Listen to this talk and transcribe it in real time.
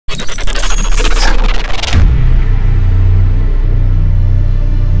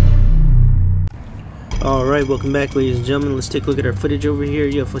Alright, welcome back, ladies and gentlemen. Let's take a look at our footage over here.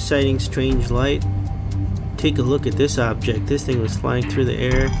 UFO Sightings, Strange Light. Take a look at this object. This thing was flying through the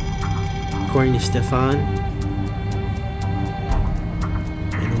air, according to Stefan.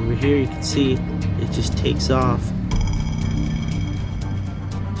 And over here you can see it just takes off.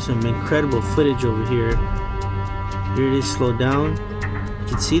 Some incredible footage over here. Here it is slowed down. You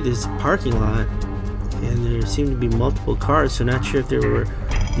can see this parking lot, and there seem to be multiple cars, so not sure if there were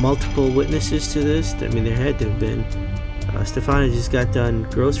multiple witnesses to this. I mean, there had to have been. Stefan had just got done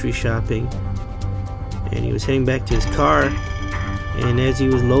grocery shopping, and he was heading back to his car, and as he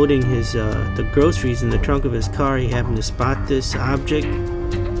was loading his the groceries in the trunk of his car, he happened to spot this object.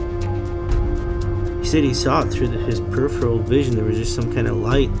 He said he saw it through his peripheral vision. There was just some kind of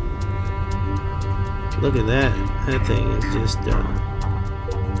light. Look at that. That thing is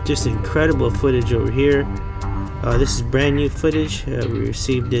just incredible footage over here. This is brand new footage. We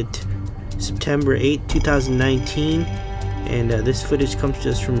received it September 8, 2019, and this footage comes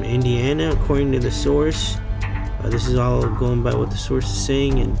to us from Indiana, according to the source. This is all going by what the source is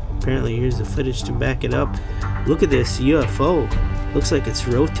saying, and apparently here's the footage to back it up. Look at this UFO. Looks like it's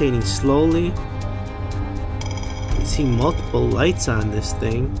rotating slowly. You can see multiple lights on this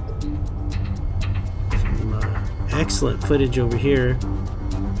thing. Some excellent footage over here.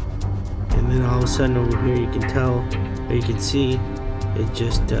 And then all of a sudden over here you can tell, or you can see, it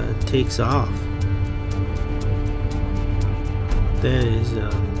just takes off. That is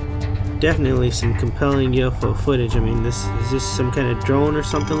definitely some compelling UFO footage. I mean, is this some kind of drone or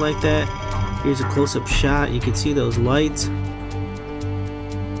something like that? Here's a close-up shot. You can see those lights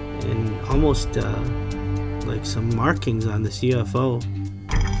and almost like some markings on this UFO.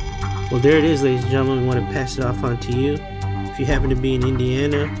 Well, there it is, ladies and gentlemen. We want to pass it off on to you. If you happen to be in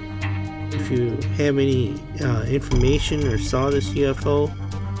Indiana, if you have any information or saw this UFO,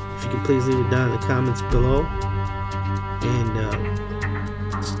 if you can please leave it down in the comments below. And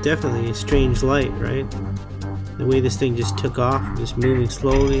it's definitely a strange light, right? The way this thing just took off, just moving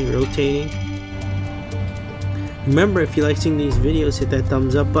slowly, rotating. Remember, if you like seeing these videos, hit that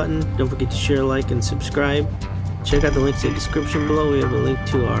thumbs up button. Don't forget to share, like, and subscribe. Check out the links in the description below. We have a link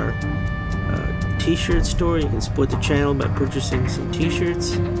to our t-shirt store. You can support the channel by purchasing some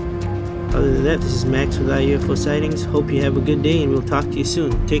t-shirts. Other than that, this is Max with iUFO Sightings. Hope you have a good day, and we'll talk to you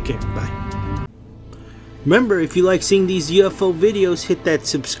soon. Take care. Bye. Remember, if you like seeing these UFO videos, hit that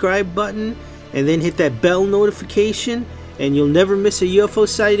subscribe button and then hit that bell notification, and you'll never miss a UFO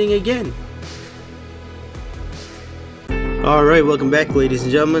sighting again. Alright, welcome back, ladies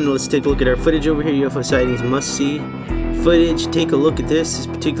and gentlemen. Let's take a look at our footage over here. UFO Sightings must-see footage. Take a look at this. This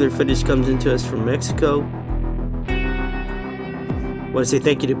particular footage comes into us from Mexico. I want to say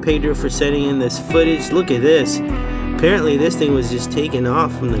thank you to Pedro for sending in this footage. Look at this. Apparently this thing was just taken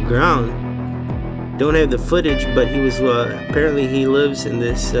off from the ground. Don't have the footage, but he was apparently he lives in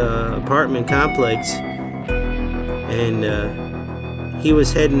this apartment complex, and he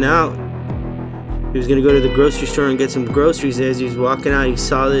was heading out. He was gonna go to the grocery store and get some groceries. As he was walking out, he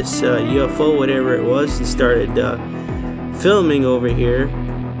saw this UFO, whatever it was, and started filming over here.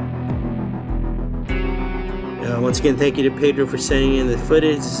 Once again, thank you to Pedro for sending in the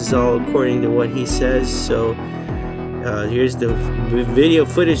footage. This is all according to what he says. So here's the video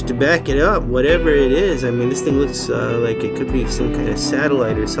footage to back it up, whatever it is. I mean, this thing looks like it could be some kind of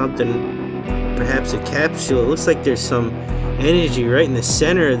satellite or something, perhaps a capsule. It looks like there's some energy right in the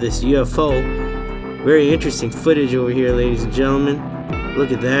center of this UFO. Very interesting footage over here, ladies and gentlemen.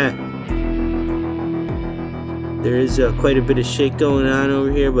 Look at that. There is quite a bit of shake going on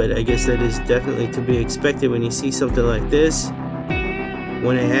over here, but I guess that is definitely to be expected when you see something like this. I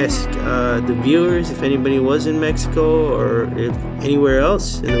want to ask the viewers if anybody was in Mexico or if anywhere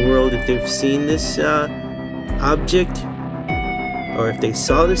else in the world, if they've seen this object or if they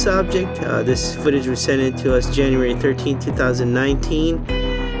saw this object. This footage was sent in to us January 13, 2019.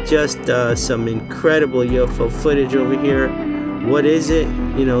 Just some incredible UFO footage over here. What is it?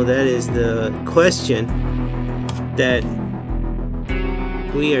 You know, that is the question that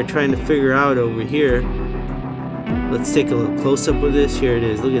we are trying to figure out over here. Let's take a look close up with this. Here it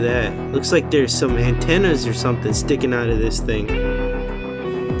is. Look at that. Looks like there's some antennas or something sticking out of this thing.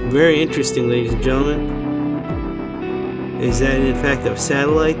 Very interesting, ladies and gentlemen. Is that in fact a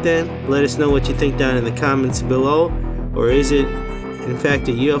satellite then? Let us know what you think down in the comments below. Or is it in fact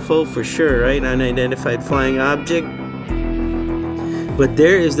a UFO for sure, right? Unidentified flying object. But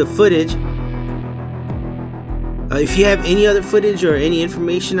there is the footage. If you have any other footage or any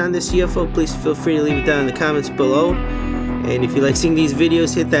information on this UFO, please feel free to leave it down in the comments below. And if you like seeing these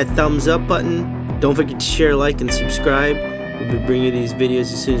videos, hit that thumbs up button. Don't forget to share, like, and subscribe. We'll be bringing you these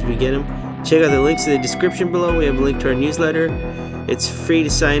videos as soon as we get them. Check out the links in the description below. We have a link to our newsletter. It's free to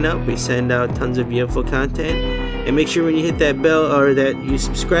sign up. We send out tons of UFO content. And make sure when you hit that bell, or that you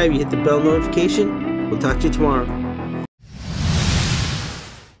subscribe, you hit the bell notification. We'll talk to you tomorrow.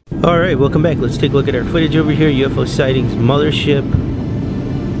 Alright, welcome back. Let's take a look at our footage over here. UFO Sightings Mothership.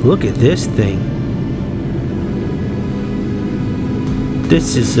 Look at this thing.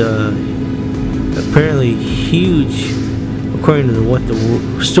 This is apparently huge, according to what the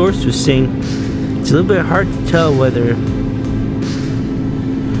source was saying. It's a little bit hard to tell whether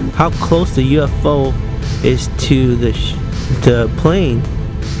how close the UFO is to the plane,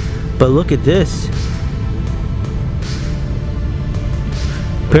 but look at this.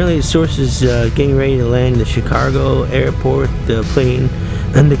 Apparently the source is getting ready to land the Chicago airport, the plane,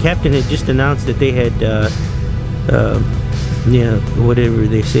 and the captain had just announced that they had yeah, whatever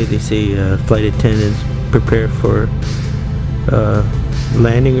they say flight attendants prepare for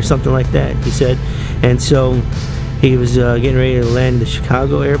landing or something like that, he said. And so he was getting ready to land the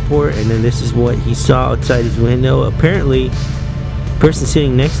Chicago airport, and then this is what he saw outside his window. Apparently the person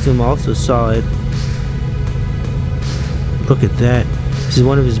sitting next to him also saw it. Look at that. This is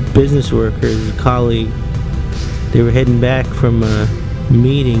one of his business workers, a colleague. They were heading back from a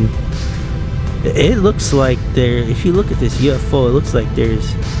meeting. It looks like if you look at this UFO, it looks like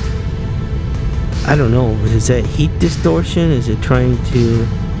there's, I don't know, is that heat distortion? Is it trying to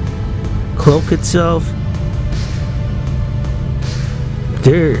cloak itself?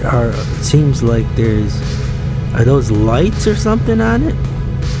 It seems like are those lights or something on it?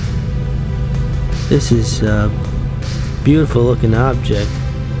 This is beautiful looking object.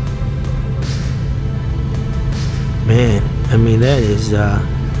 Man, I mean, that is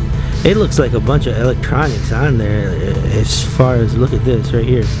it looks like a bunch of electronics on there. As far as, look at this right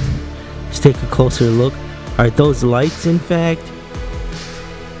here. Let's take a closer look. Are those lights, in fact?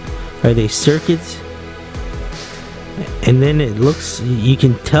 Are they circuits? And then it looks, you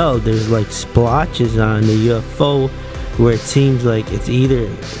can tell there's like splotches on the UFO where it seems like it's either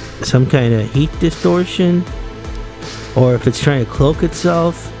some kind of heat distortion, or if it's trying to cloak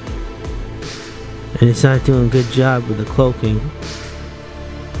itself and it's not doing a good job with the cloaking.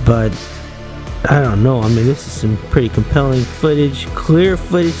 But I don't know. I mean, this is some pretty compelling footage, clear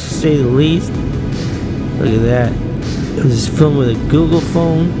footage to say the least. Look at that. It was filmed with a Google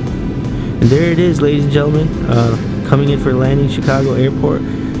phone, and there it is, ladies and gentlemen, coming in for landing Chicago airport.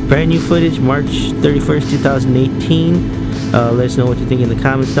 Brand new footage, March 31st 2018. Let us know what you think in the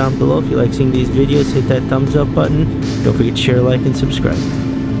comments down below. If you like seeing these videos, hit that thumbs up button. Don't forget to share, like, and subscribe.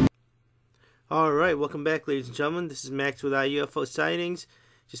 Alright, welcome back, ladies and gentlemen. This is Max with iUFO Sightings.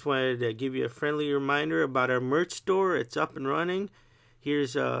 Just wanted to give you a friendly reminder about our merch store. It's up and running.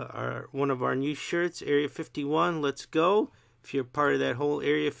 Here's one of our new shirts, Area 51, Let's Go. If you're part of that whole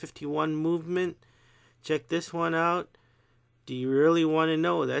Area 51 movement, check this one out. Do you really want to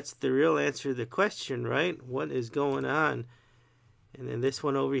know? That's the real answer to the question, right? What is going on? And then this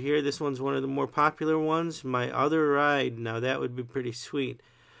one over here, this one's one of the more popular ones, My Other Ride. Now that would be pretty sweet.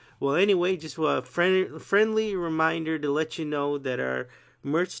 Well, anyway, just a friendly reminder to let you know that our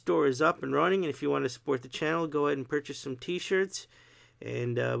merch store is up and running, and if you want to support the channel, go ahead and purchase some t-shirts,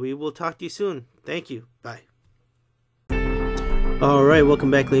 and we will talk to you soon. Thank you. Bye. Alright, welcome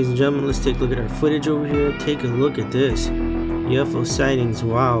back, ladies and gentlemen. Let's take a look at our footage over here. Take a look at this. UFO sightings.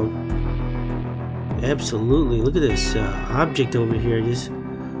 Wow. Absolutely. Look at this object over here. Just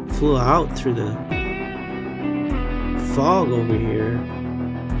flew out through the fog over here.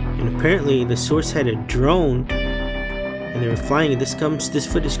 And apparently the source had a drone, and they were flying it. This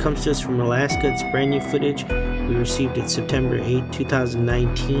footage comes to us from Alaska. It's brand new footage. We received it September 8,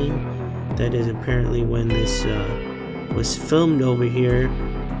 2019. That is apparently when this was filmed over here.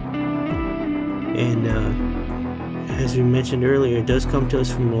 And as we mentioned earlier, it does come to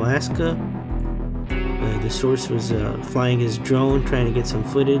us from Alaska. The source was flying his drone, trying to get some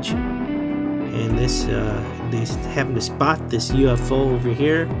footage. And they happened to spot this UFO over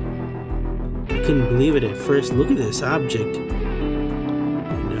here. I couldn't believe it at first. Look at this object. And,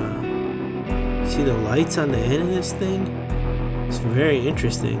 see the lights on the end of this thing? It's very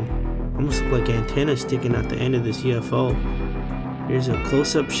interesting. Almost look like antennas sticking out the end of this UFO. Here's a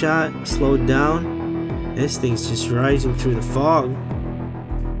close-up shot, slowed down. This thing's just rising through the fog.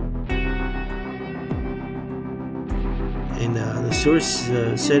 And the source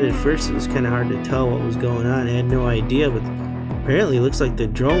said at first it was kind of hard to tell what was going on. I had no idea, but apparently it looks like the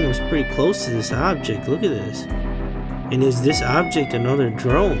drone was pretty close to this object. Look at this. And is this object another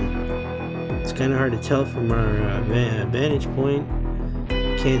drone? It's kind of hard to tell from our vantage point.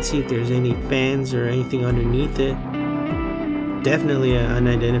 Can't see if there's any fans or anything underneath it. definitely an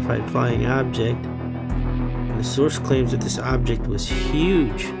unidentified flying object. And the source claims that this object was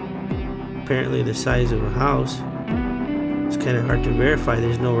huge, apparently the size of a house. It's kind of hard to verify,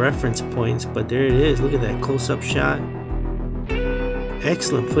 there's no reference points, but there it is. Look at that close-up shot.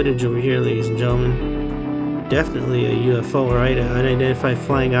 Excellent footage over here, ladies and gentlemen. Definitely a UFO, right? An unidentified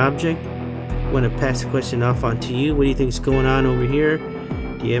flying object. I want to pass the question off on to you. What do you think is going on over here?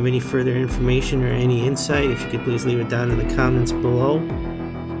 Do you have any further information or any insight? If you could please leave it down in the comments below.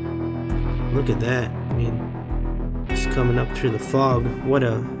 Look at that. I mean, it's coming up through the fog. What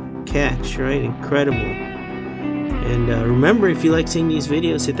a catch, right? Incredible. And remember, if you like seeing these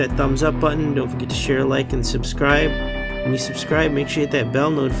videos, hit that thumbs up button. Don't forget to share, like, and subscribe. When you subscribe, make sure you hit that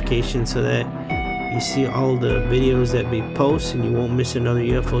bell notification so that you see all the videos that we post and you won't miss another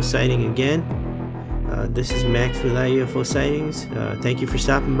UFO sighting again. This is Max with iUFO Sightings. Thank you for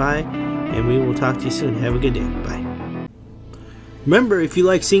stopping by, and we will talk to you soon. Have a good day. Bye. Remember, if you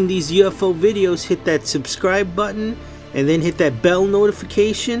like seeing these UFO videos, hit that subscribe button and then hit that bell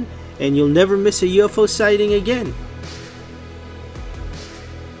notification, and you'll never miss a UFO sighting again.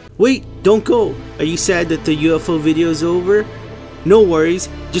 Wait, don't go. Are you sad that the UFO video is over? No worries,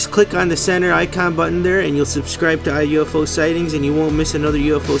 just click on the center icon button there and you'll subscribe to iUFO Sightings and you won't miss another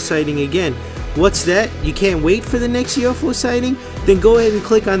UFO sighting again. What's that? You can't wait for the next UFO sighting? Then go ahead and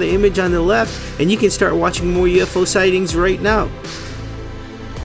click on the image on the left and you can start watching more UFO sightings right now.